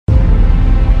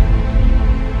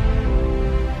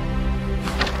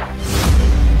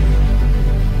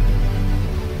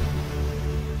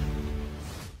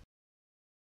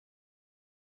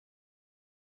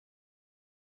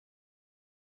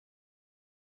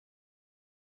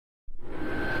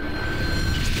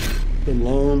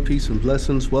Shalom, peace, and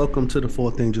blessings. Welcome to the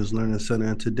Fourth Angels Learning Center.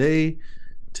 And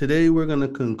today we're going to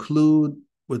conclude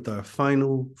with our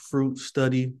final fruit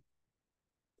study.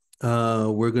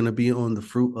 We're going to be on the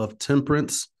fruit of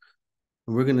temperance.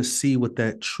 And we're going to see what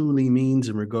that truly means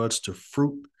in regards to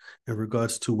fruit, in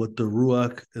regards to what the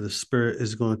ruach, the spirit,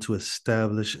 is going to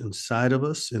establish inside of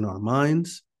us, in our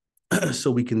minds, so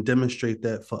we can demonstrate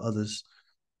that for others.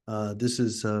 This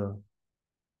is, I'm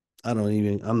not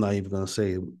even going to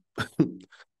say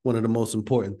one of the most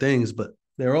important things, but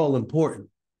they're all important.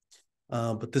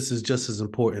 But this is just as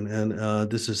important. And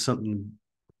this is something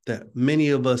that many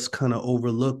of us kind of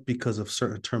overlook because of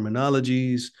certain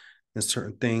terminologies and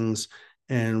certain things.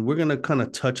 And we're going to kind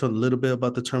of touch on a little bit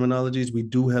about the terminologies. We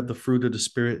do have the Fruit of the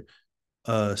Spirit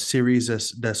series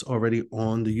that's already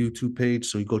on the YouTube page.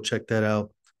 So you go check that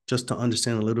out just to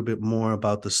understand a little bit more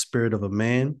about the spirit of a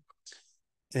man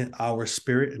and our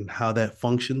spirit and how that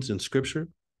functions in scripture,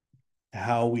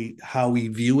 how we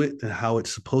view it and how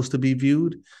it's supposed to be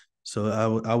viewed.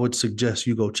 So I would suggest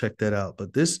you go check that out.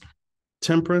 But this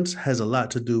temperance has a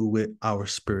lot to do with our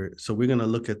spirit. So we're going to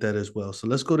look at that as well. So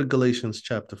let's go to Galatians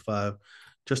chapter 5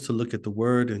 just to look at the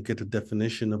word and get the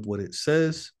definition of what it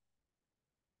says.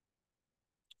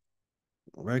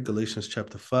 All right, Galatians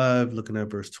chapter 5, looking at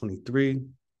verse 23.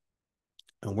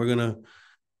 And we're going to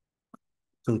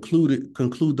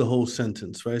conclude the whole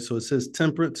sentence, right? So it says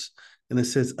temperance, and it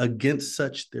says against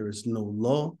such there is no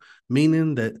law,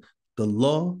 meaning that the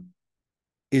law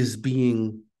is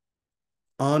being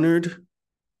honored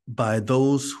by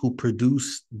those who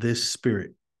produce this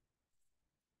spirit.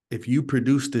 If you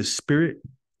produce this spirit,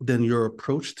 then your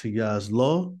approach to Yah's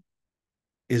law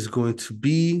is going to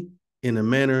be in a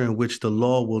manner in which the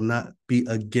law will not be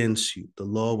against you. The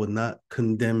law will not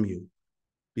condemn you,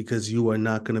 because you are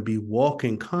not going to be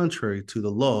walking contrary to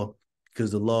the law,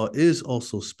 because the law is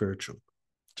also spiritual.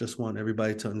 Just want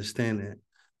everybody to understand that.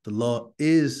 The law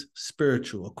is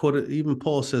spiritual. Even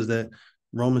Paul says that,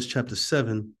 Romans chapter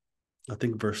 7, I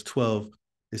think verse 12,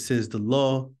 it says the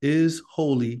law is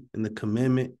holy and the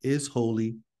commandment is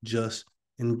holy, just,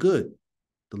 and good.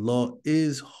 The law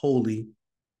is holy,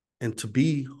 and to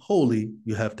be holy,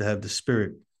 you have to have the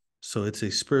spirit. So it's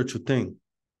a spiritual thing.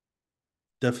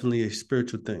 Definitely a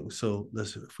spiritual thing. So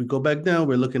if we go back down,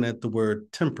 we're looking at the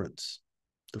word temperance,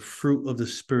 the fruit of the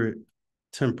spirit,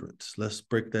 temperance. Let's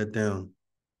break that down.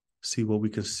 See what we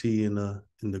can see in the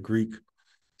Greek.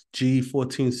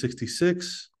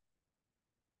 G1466.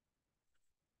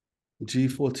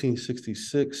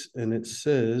 G1466, and it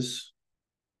says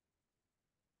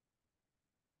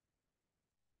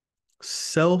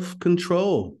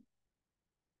self-control.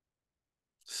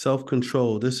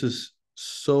 Self-control. This is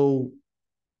so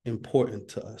important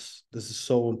to us. This is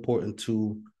so important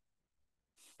to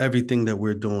everything that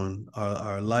we're doing,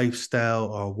 our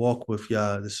lifestyle, our walk with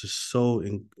Yah. This is so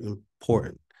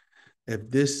important.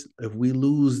 If we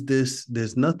lose this,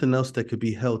 there's nothing else that could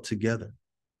be held together.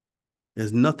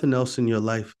 There's nothing else in your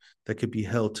life that could be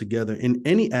held together in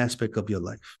any aspect of your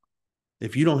life.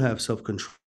 If you don't have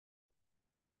self-control,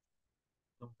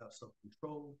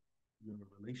 your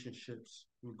relationships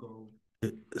will go.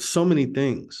 So many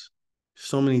things.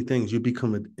 You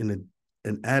become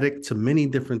an addict to many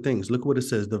different things. Look what it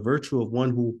says: the virtue of one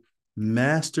who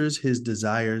masters his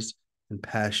desires and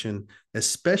passion,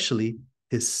 especially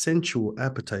his sensual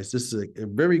appetites. This is a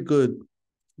very good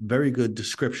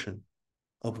description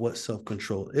of what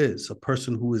self-control is. A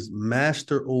person who is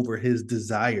master over his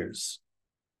desires,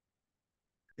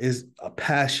 is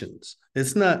passions.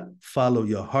 It's not follow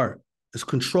your heart. It's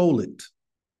control it,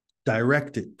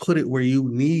 direct it, put it where you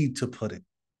need to put it.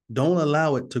 Don't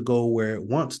allow it to go where it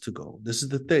wants to go. This is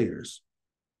the Thayers,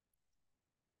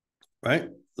 right?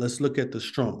 Let's look at the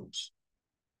Strongs.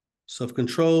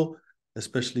 Self-control,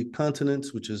 especially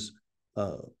continence, which is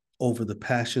over the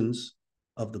passions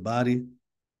of the body.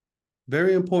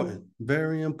 Very important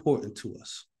to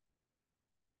us.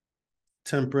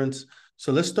 Temperance.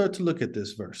 So let's start to look at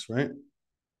this verse, right?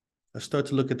 Let's start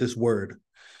to look at this word.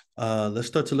 Let's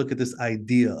start to look at this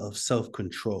idea of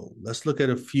self-control. Let's look at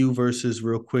a few verses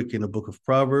real quick in the book of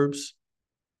Proverbs.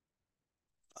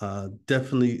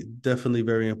 Definitely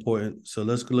very important. So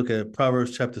let's look at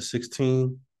Proverbs chapter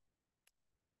 16,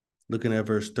 looking at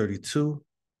verse 32.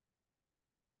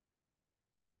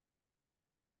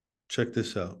 Check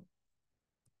this out.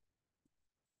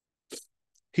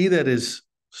 He that is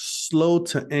slow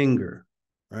to anger,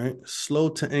 right? Slow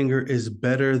to anger is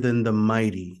better than the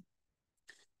mighty.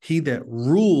 He that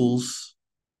rules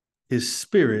his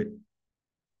spirit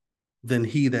than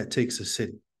he that takes a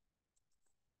city.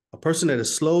 A person that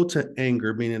is slow to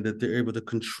anger, meaning that they're able to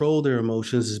control their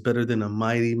emotions, is better than a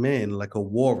mighty man, like a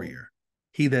warrior.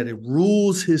 He that it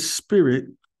rules his spirit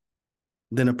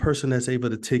than a person that's able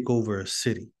to take over a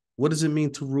city. What does it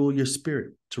mean to rule your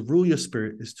spirit? To rule your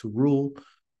spirit is to rule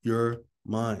your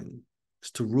mind.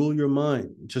 It's to rule your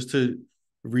mind. Just to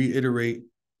reiterate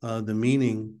the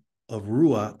meaning of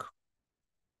ruach,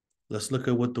 let's look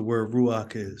at what the word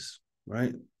ruach is,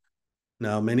 right?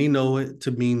 Now, many know it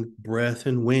to mean breath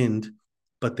and wind,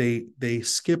 but they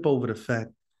skip over the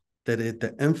fact that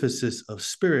the emphasis of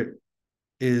spirit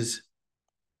is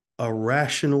a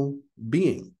rational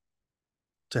being,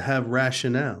 to have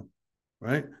rationale,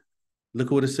 right? Look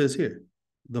at what it says here,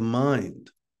 the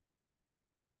mind.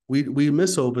 We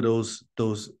miss over those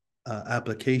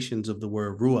applications of the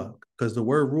word ruach, because the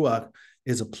word ruach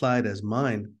is applied as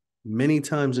mind many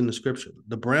times in the scripture.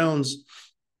 The Browns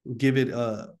give it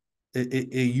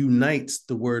it unites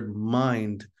the word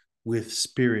mind with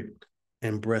spirit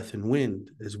and breath and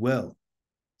wind as well.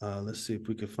 Let's see if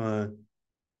we can find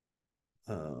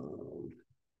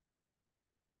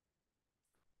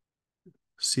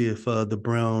see if the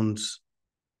Browns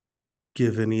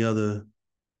give any other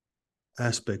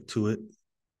aspect to it.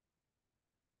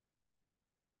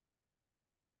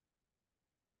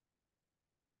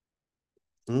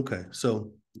 Okay,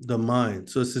 so the mind.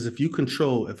 So it says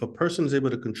if a person is able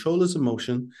to control his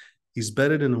emotion, he's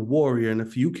better than a warrior. And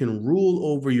if you can rule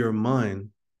over your mind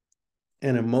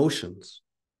and emotions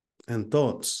and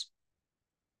thoughts,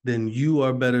 then you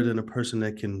are better than a person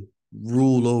that can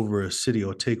rule over a city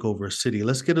or take over a city.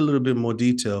 Let's get a little bit more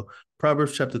detail.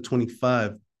 Proverbs chapter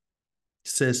 25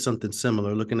 says something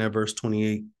similar. Looking at verse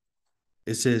 28,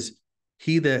 it says,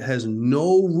 he that has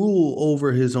no rule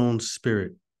over his own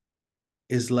spirit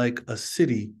is like a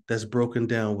city that's broken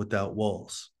down without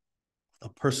walls. A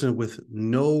person with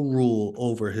no rule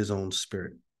over his own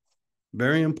spirit.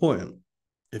 Very important.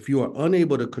 If you are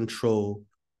unable to control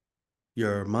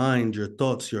your mind, your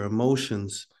thoughts, your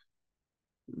emotions,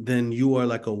 then you are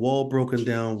like a wall broken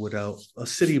down without a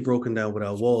city broken down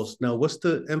without walls. Now, what's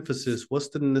the emphasis? What's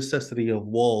the necessity of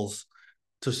walls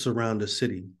to surround a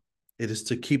city? It is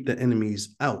to keep the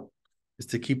enemies out. It's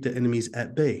to keep the enemies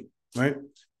at bay, right?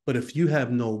 But if you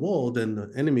have no wall, then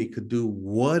the enemy could do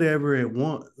whatever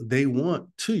they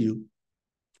want to you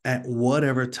at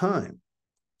whatever time.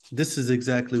 This is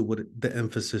exactly what the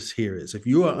emphasis here is. If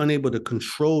you are unable to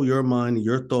control your mind,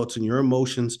 your thoughts, and your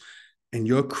emotions and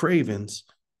your cravings,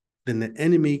 then the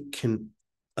enemy can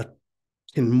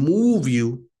move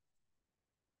you,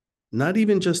 not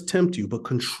even just tempt you, but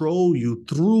control you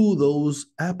through those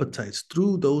appetites,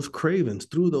 through those cravings,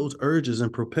 through those urges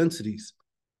and propensities,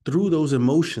 through those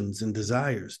emotions and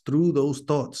desires, through those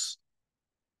thoughts.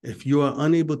 If you are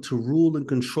unable to rule and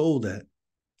control that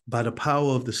by the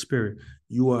power of the Spirit,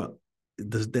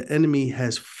 the enemy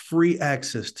has free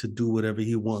access to do whatever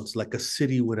he wants, like a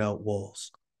city without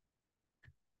walls.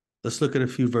 Let's look at a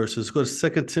few verses. Go to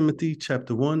 2 Timothy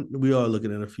chapter 1. We are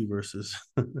looking at a few verses.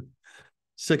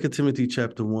 2 Timothy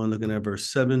chapter 1, looking at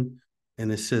verse 7,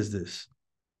 and it says this.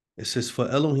 It says, for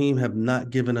Elohim have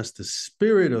not given us the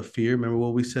spirit of fear. Remember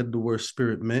what we said the word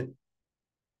spirit meant?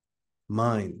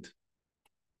 Mind.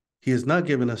 He has not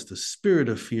given us the spirit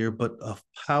of fear, but of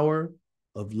power,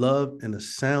 of love, and a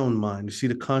sound mind. You see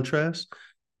the contrast?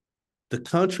 The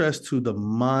contrast to the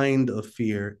mind of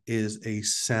fear is a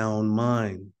sound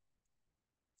mind.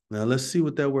 Now let's see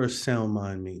what that word sound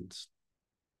mind means.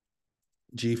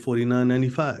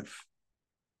 G4995.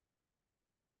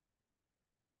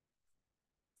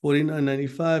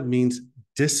 4995 means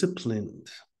disciplined,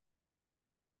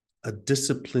 a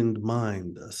disciplined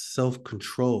mind, a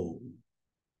self-control,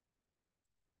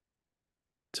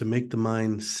 to make the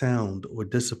mind sound or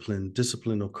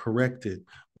disciplined or corrected.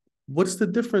 What's the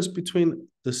difference between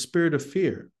the spirit of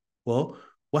fear? Well,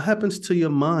 what happens to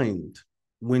your mind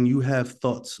when you have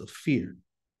thoughts of fear?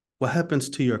 What happens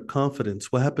to your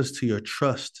confidence? What happens to your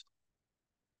trust?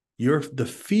 The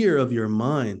fear of your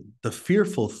mind, the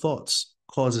fearful thoughts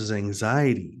causes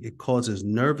anxiety. It causes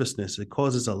nervousness. It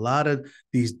causes a lot of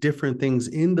these different things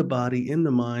in the body, in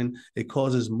the mind. It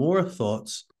causes more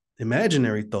thoughts,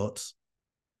 imaginary thoughts,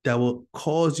 that will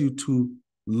cause you to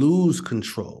lose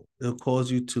control. It'll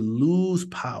cause you to lose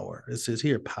power. It says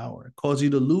here, power. It causes you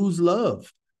to lose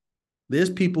love. There's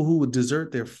people who would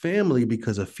desert their family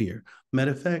because of fear.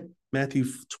 Matter of fact, Matthew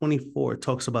 24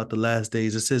 talks about the last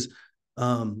days. It says,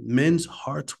 men's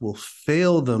hearts will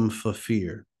fail them for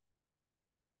fear.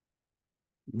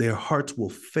 Their hearts will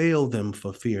fail them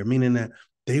for fear, meaning that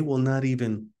they will not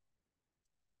even,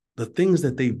 the things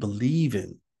that they believe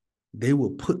in, they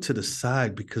will put to the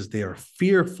side because they are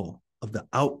fearful of the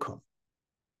outcome.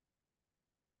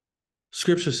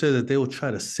 Scripture says that they will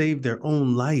try to save their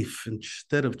own life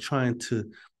instead of trying to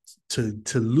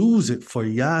to lose it for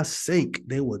Yah's sake.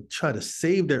 They would try to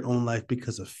save their own life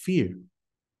because of fear,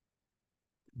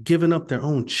 giving up their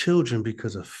own children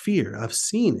because of fear. I've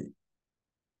seen it.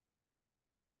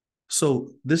 So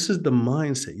this is the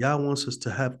mindset. Yah wants us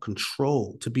to have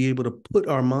control, to be able to put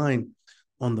our mind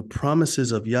on the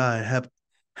promises of Yah,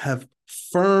 have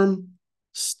firm,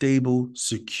 stable,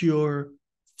 secure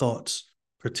thoughts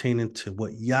pertaining to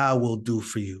what Yah will do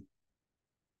for you,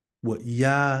 what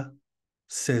Yah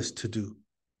says to do.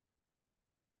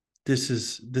 This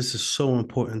is so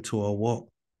important to our walk.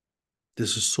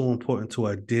 This is so important to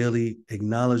our daily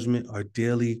acknowledgement,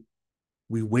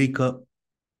 we wake up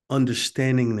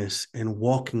understanding this and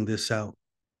walking this out.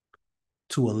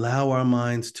 To allow our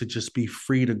minds to just be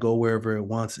free to go wherever it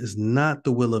wants is not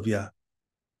the will of Yah.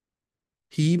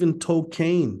 He even told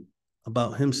Cain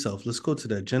about himself. Let's go to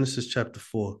that. Genesis chapter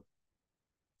 4.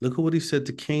 Look at what he said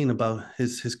to Cain about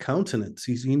his countenance.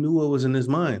 He knew what was in his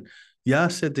mind. Yah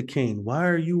said to Cain, why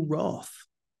are you wroth?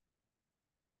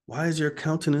 Why is your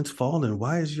countenance fallen?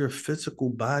 Why is your physical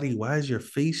body, why is your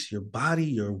face, your body,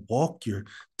 your walk, your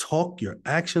talk, your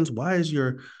actions, why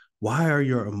are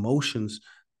your emotions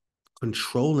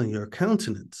controlling your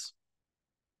countenance?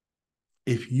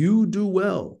 If you do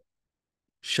well,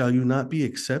 shall you not be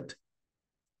accepted?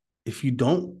 If you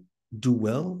don't do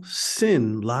well,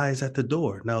 sin lies at the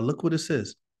door. Now look what it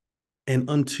says. And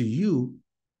unto you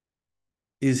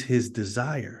is his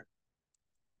desire,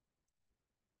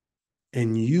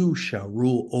 and you shall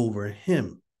rule over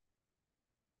him.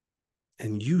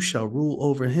 And you shall rule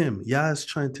over him. Yah is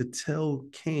trying to tell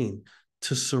Cain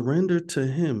to surrender to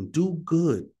him, do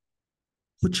good,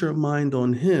 put your mind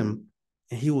on him,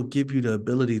 and he will give you the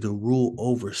ability to rule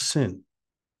over sin,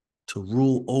 to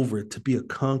rule over it, to be a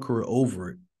conqueror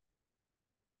over it.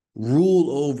 Rule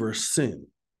over sin.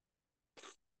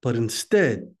 But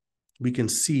instead, we can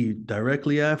see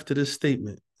directly after this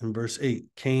statement in verse 8,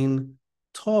 Cain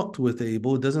talked with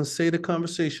Abel. It doesn't say the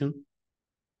conversation.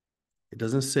 It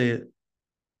doesn't say it.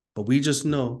 But we just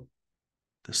know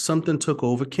that something took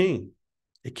over Cain.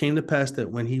 It came to pass that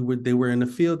when they were in the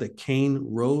field, that Cain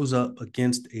rose up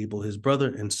against Abel, his brother,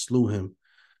 and slew him.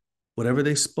 Whatever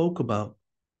they spoke about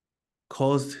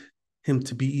caused him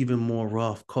to be even more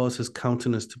wroth, caused his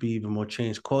countenance to be even more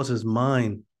changed, caused his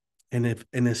mind, and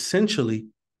essentially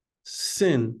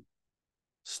sin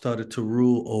started to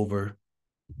rule over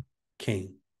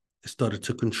Cain. It started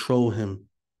to control him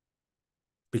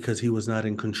because he was not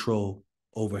in control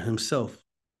over himself.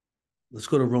 Let's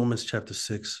go to Romans chapter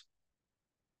 6.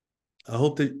 I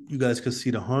hope that you guys can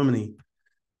see the harmony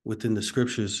within the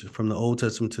scriptures from the Old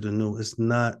Testament to the New. It's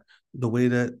not the way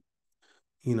that,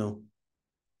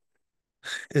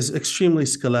 is extremely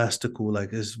scholastical.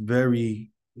 Like is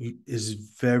very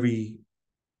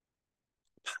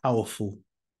powerful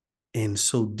and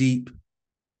so deep,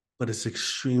 but it's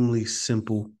extremely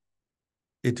simple.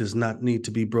 It does not need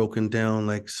to be broken down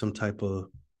like some type of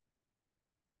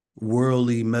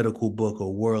worldly medical book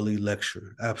or worldly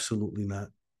lecture. Absolutely not.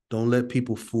 Don't let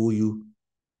people fool you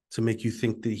to make you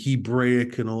think the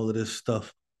Hebraic and all of this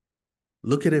stuff.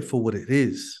 Look at it for what it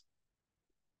is.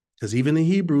 Because even the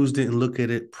Hebrews didn't look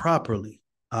at it properly,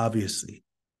 obviously.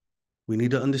 We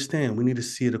need to understand, we need to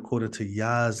see it according to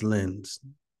Yah's lens,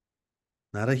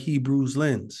 not a Hebrew's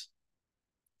lens.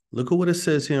 Look at what it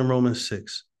says here in Romans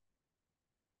 6.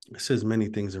 It says many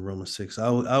things in Romans 6.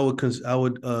 I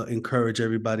would encourage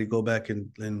everybody to go back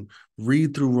and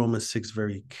read through Romans 6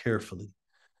 very carefully.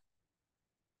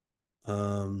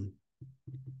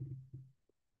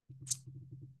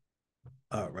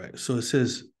 All right. So it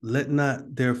says, let not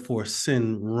therefore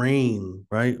sin reign,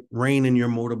 right? Reign in your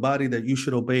mortal body, that you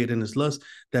should obey it in its lust.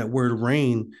 That word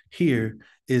reign here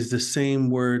is the same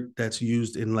word that's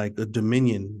used in like a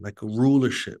dominion, like a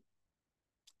rulership,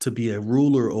 to be a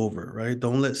ruler over, right?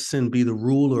 Don't let sin be the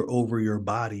ruler over your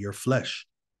body, your flesh,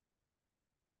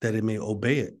 that it may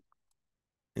obey it.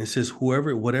 And it says,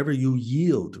 whatever you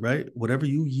yield, right? Whatever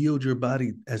you yield your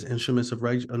body as instruments of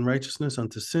unrighteousness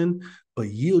unto sin, but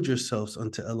yield yourselves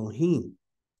unto Elohim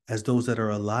as those that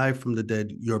are alive from the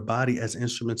dead, your body as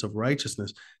instruments of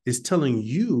righteousness, is telling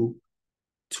you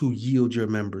to yield your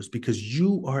members because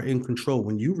you are in control.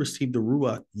 When you receive the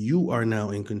Ruach, you are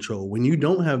now in control. When you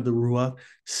don't have the Ruach,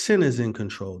 sin is in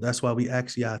control. That's why we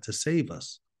ask Yah to save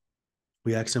us.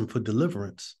 We ask him for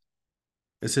deliverance.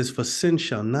 It says, for sin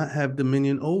shall not have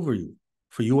dominion over you,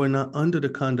 for you are not under the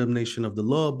condemnation of the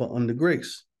law, but under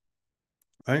grace.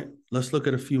 Right? Let's look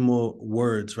at a few more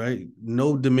words, right?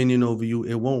 No dominion over you.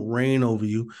 It won't reign over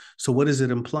you. So what is it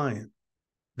implying?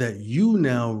 That you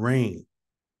now reign.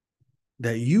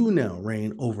 That you now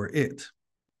reign over it.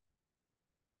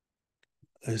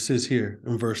 It says here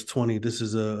in verse 20, this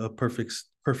is a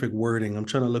perfect wording. I'm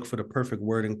trying to look for the perfect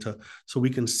wording so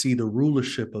we can see the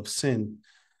rulership of sin.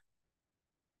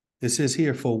 It says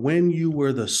here, for when you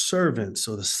were the servants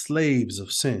or the slaves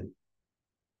of sin,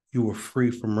 you were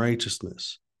free from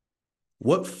righteousness.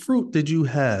 What fruit did you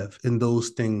have in those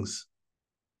things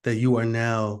that you are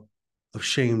now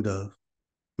ashamed of?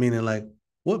 Meaning, like,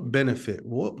 what benefit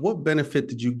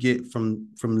did you get from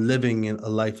living in a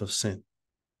life of sin?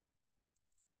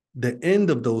 The end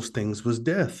of those things was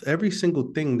death. Every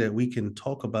single thing that we can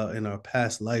talk about in our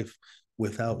past life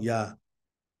without Yah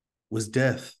was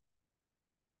death,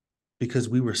 because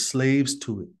we were slaves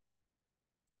to it.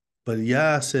 But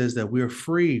Yah says that we're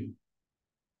free.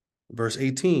 Verse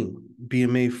 18,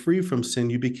 being made free from sin,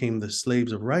 you became the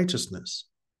slaves of righteousness.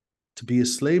 To be a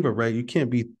slave of right, you can't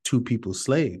be two people's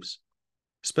slaves,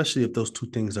 especially if those two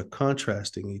things are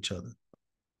contrasting each other.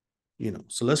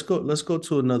 So let's go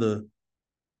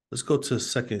to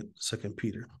second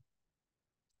Peter.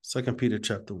 2 Peter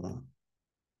chapter 1.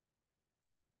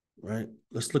 Right?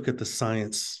 Let's look at the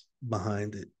science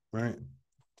behind it, right?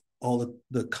 All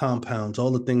the compounds,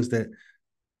 all the things that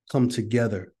come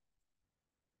together.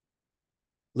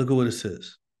 Look at what it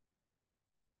says.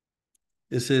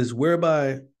 It says,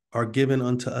 whereby are given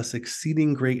unto us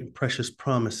exceeding great and precious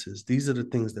promises. These are the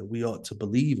things that we ought to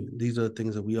believe in. These are the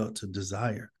things that we ought to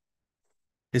desire.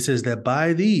 It says that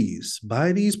by these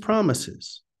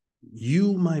promises,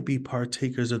 you might be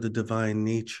partakers of the divine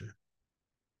nature.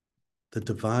 The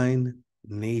divine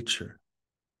nature.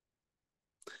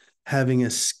 Having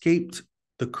escaped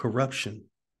the corruption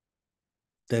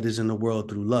that is in the world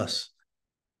through lust.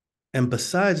 And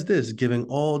besides this, giving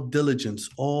all diligence,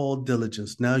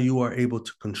 now you are able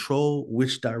to control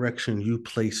which direction you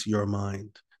place your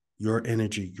mind, your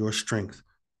energy, your strength.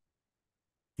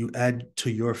 You add to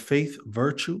your faith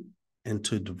virtue, and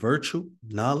to the virtue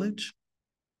knowledge.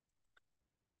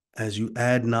 As you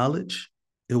add knowledge,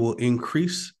 it will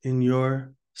increase in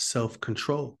your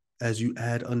self-control. As you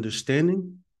add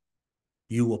understanding,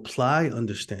 you apply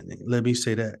understanding. Let me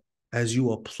say that. As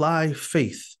you apply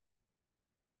faith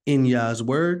in Yah's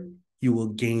word, you will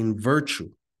gain virtue.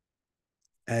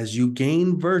 As you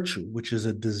gain virtue, which is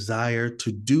a desire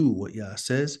to do what Yah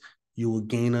says, you will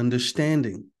gain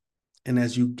understanding. And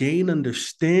as you gain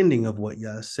understanding of what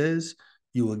Yah says,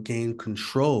 you will gain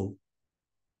control.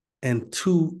 And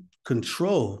to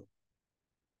control,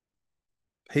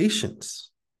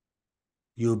 patience.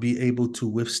 You'll be able to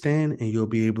withstand and you'll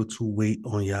be able to wait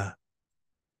on Yah.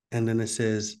 And then it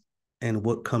says, and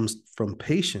what comes from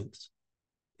patience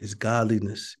is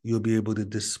godliness. You'll be able to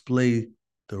display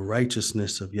the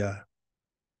righteousness of Yah.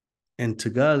 And to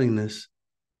godliness,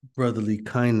 brotherly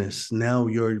kindness. Now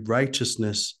your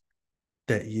righteousness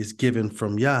that is given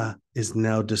from Yah is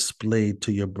now displayed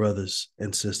to your brothers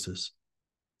and sisters.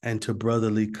 And to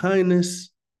brotherly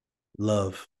kindness,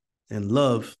 love. And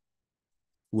love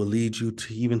will lead you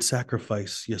to even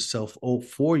sacrifice yourself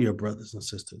for your brothers and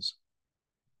sisters.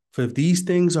 For if these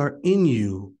things are in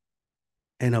you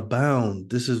and abound,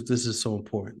 this is so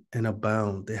important, and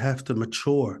abound, they have to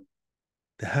mature,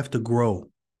 they have to grow.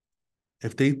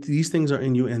 If these things are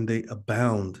in you and they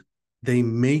abound, they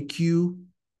make you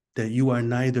that you are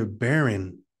neither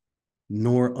barren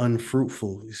nor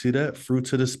unfruitful. You see that?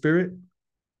 Fruits of the Spirit.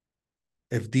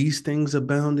 If these things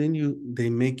abound in you, they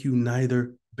make you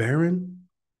neither barren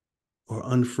or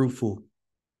unfruitful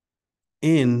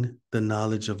in the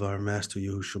knowledge of our Master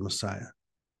Yahushua Messiah.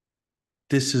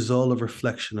 This is all a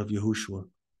reflection of Yahushua.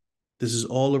 This is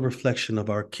all a reflection of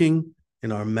our King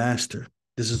and our Master.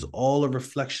 This is all a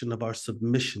reflection of our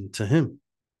submission to Him.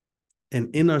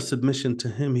 And in our submission to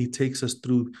Him, He takes us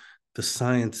through the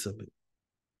science of it.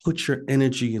 Put your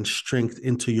energy and strength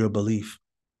into your belief.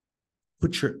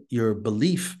 Put your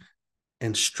belief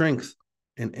and strength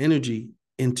and energy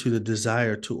into the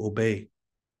desire to obey.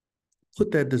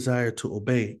 Put that desire to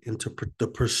obey into the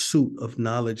pursuit of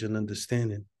knowledge and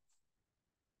understanding.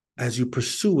 As you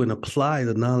pursue and apply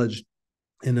the knowledge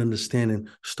and understanding,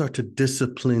 start to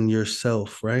discipline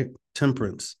yourself, right?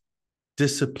 Temperance.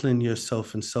 Discipline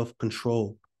yourself in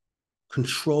self-control.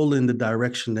 Controlling the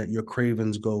direction that your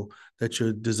cravings go, that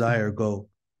your desire go,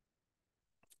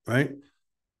 right?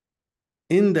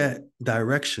 In that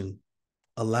direction,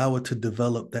 allow it to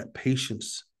develop that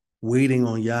patience, waiting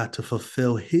on Yah to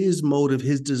fulfill His motive,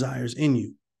 His desires in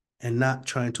you, and not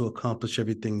trying to accomplish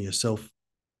everything yourself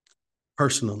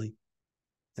personally,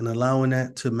 and allowing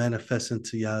that to manifest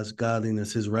into Yah's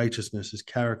godliness, His righteousness, His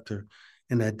character,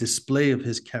 and that display of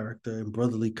His character and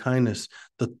brotherly kindness,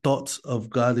 the thoughts of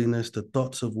godliness, the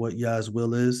thoughts of what Yah's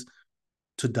will is,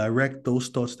 to direct those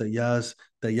thoughts that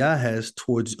Yah has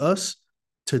towards us,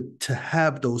 to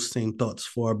have those same thoughts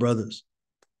for our brothers.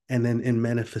 And then in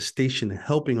manifestation,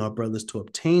 helping our brothers to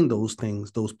obtain those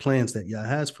things, those plans that Yah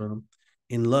has for them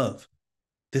in love.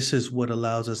 This is what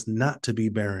allows us not to be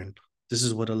barren. This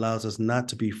is what allows us not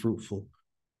to be fruitful.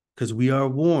 Because we are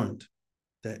warned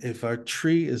that if our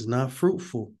tree is not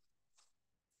fruitful,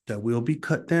 that we'll be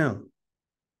cut down.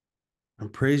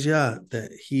 And praise Yah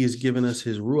that He has given us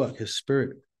His Ruach, His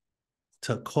Spirit,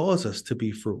 to cause us to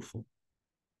be fruitful.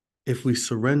 If we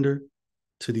surrender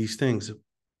to these things,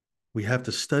 we have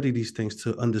to study these things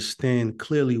to understand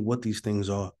clearly what these things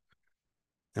are.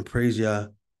 And praise Yah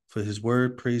for His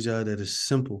word. Praise Yah that is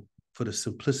simple, for the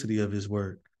simplicity of His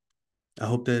word. I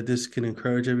hope that this can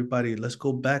encourage everybody. Let's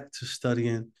go back to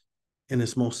studying in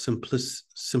its most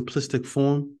simplistic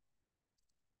form,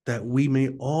 that we may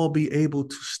all be able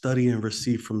to study and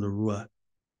receive from the Ruach.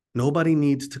 Nobody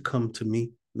needs to come to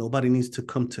me. Nobody needs to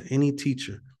come to any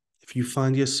teacher. If you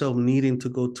find yourself needing to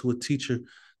go to a teacher,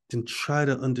 then try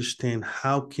to understand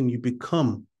how can you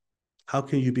become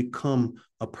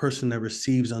a person that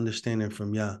receives understanding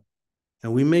from Yah.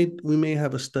 And we may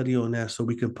have a study on that so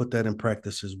we can put that in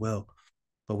practice as well.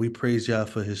 But we praise Yah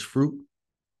for His fruit.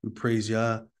 We praise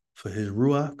Yah for His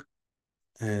Ruach.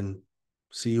 And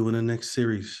see you in the next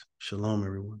series. Shalom,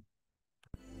 everyone.